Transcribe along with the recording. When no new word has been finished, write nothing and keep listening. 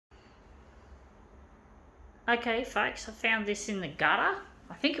Okay, folks, I found this in the gutter.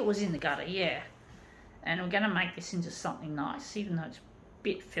 I think it was in the gutter, yeah. And I'm going to make this into something nice, even though it's a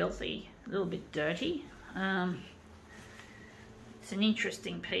bit filthy, a little bit dirty. It's an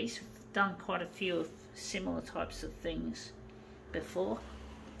interesting piece. I've done quite a few of similar types of things before.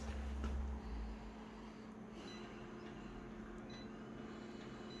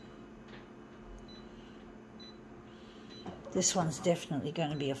 This one's definitely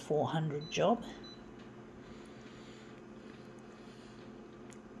going to be a 400 job.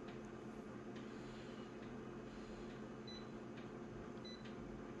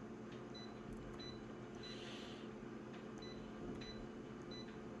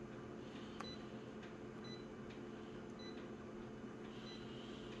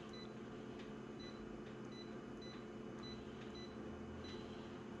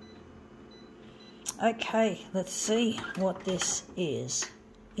 Okay, let's see what this is.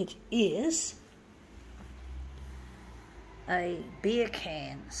 It is a beer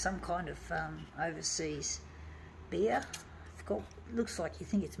can, some kind of overseas beer. Looks like you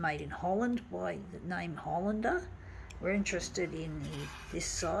think it's made in Holland by the name Hollander. We're interested in this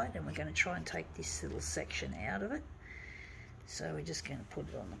side, and we're going to try and take this little section out of it. So we're just going to put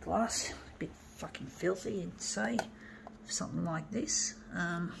it on the glass. A bit fucking filthy, you'd say, something like this.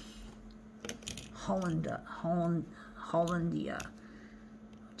 Hollandia. I'm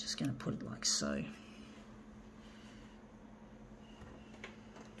just going to put it like so.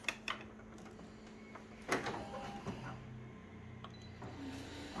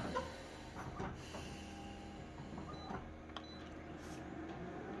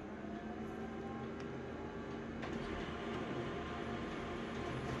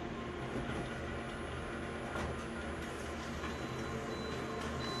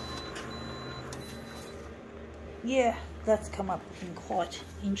 Yeah, that's come up looking quite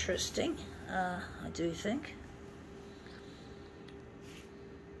interesting, I do think.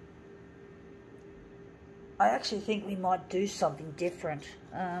 I actually think we might do something different,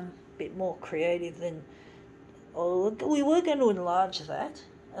 a bit more creative than... we were going to enlarge that,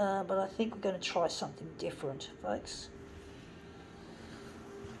 but I think we're going to try something different, folks.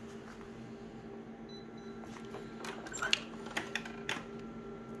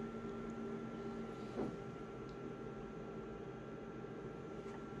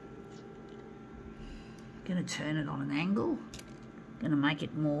 Going to turn it on an angle, going to make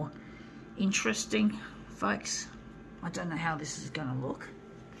it more interesting, folks. I don't know how this is going to look.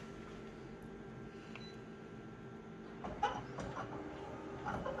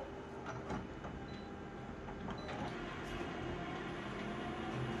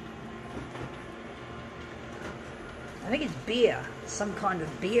 I think it's beer, some kind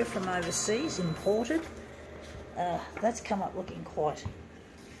of beer from overseas, imported. That's come up looking quite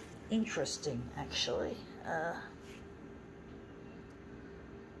interesting, actually.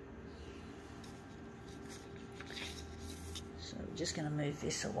 So we're just going to move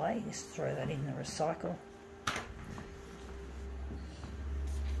this away, just throw that in the recycle.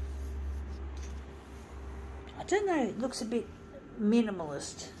 I don't know, it looks a bit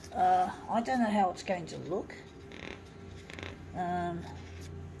minimalist. I don't know how it's going to look.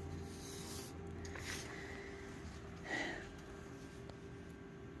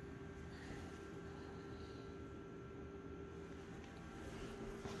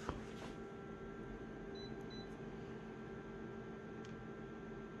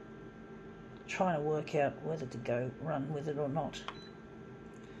 Trying to work out whether to run with it or not.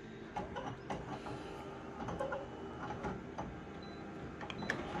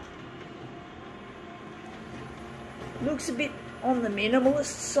 Looks a bit on the minimalist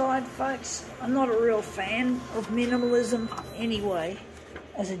side, folks. I'm not a real fan of minimalism anyway,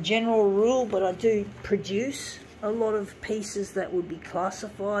 as a general rule, but I do produce a lot of pieces that would be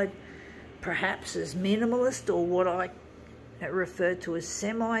classified perhaps as minimalist, or what I refer to as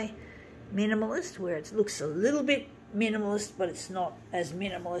semi-minimalist, where it looks a little bit minimalist, but it's not as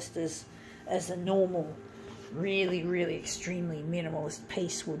minimalist as a normal, really, really extremely minimalist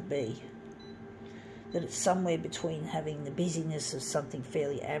piece would be. That it's somewhere between having the busyness of something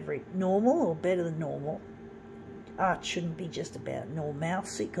fairly average, normal, or better than normal. Art shouldn't be just about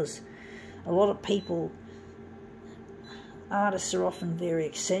normalcy, because a lot of people, artists are often very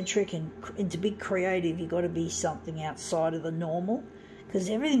eccentric, and to be creative you've got to be something outside of the normal, because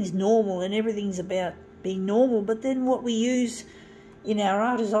everything's normal and everything's about being normal, but then what we use in our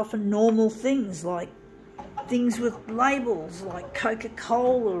art is often normal things, like things with labels like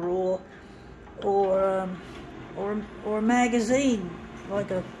Coca-Cola, or a magazine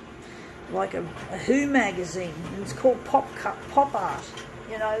like a Who magazine. It's called pop art,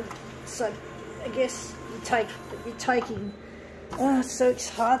 you know. So I guess you're taking. So it's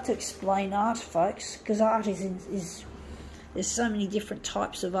hard to explain art, folks, because art is there's so many different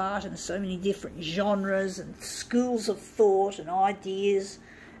types of art and so many different genres and schools of thought and ideas,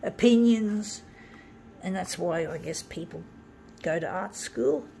 opinions, and that's why I guess people go to art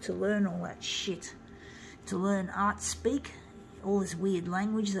school, to learn all that shit, to learn art speak, all this weird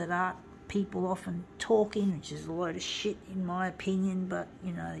language that art people often talk in, which is a load of shit in my opinion, but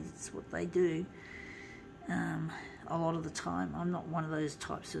you know, it's what they do. A lot of the time. I'm not one of those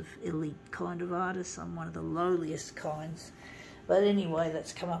types of elite kind of artists. I'm one of the lowliest kinds. But anyway,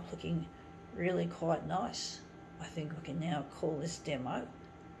 that's come up looking really quite nice. I think I can now call this demo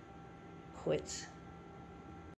quits.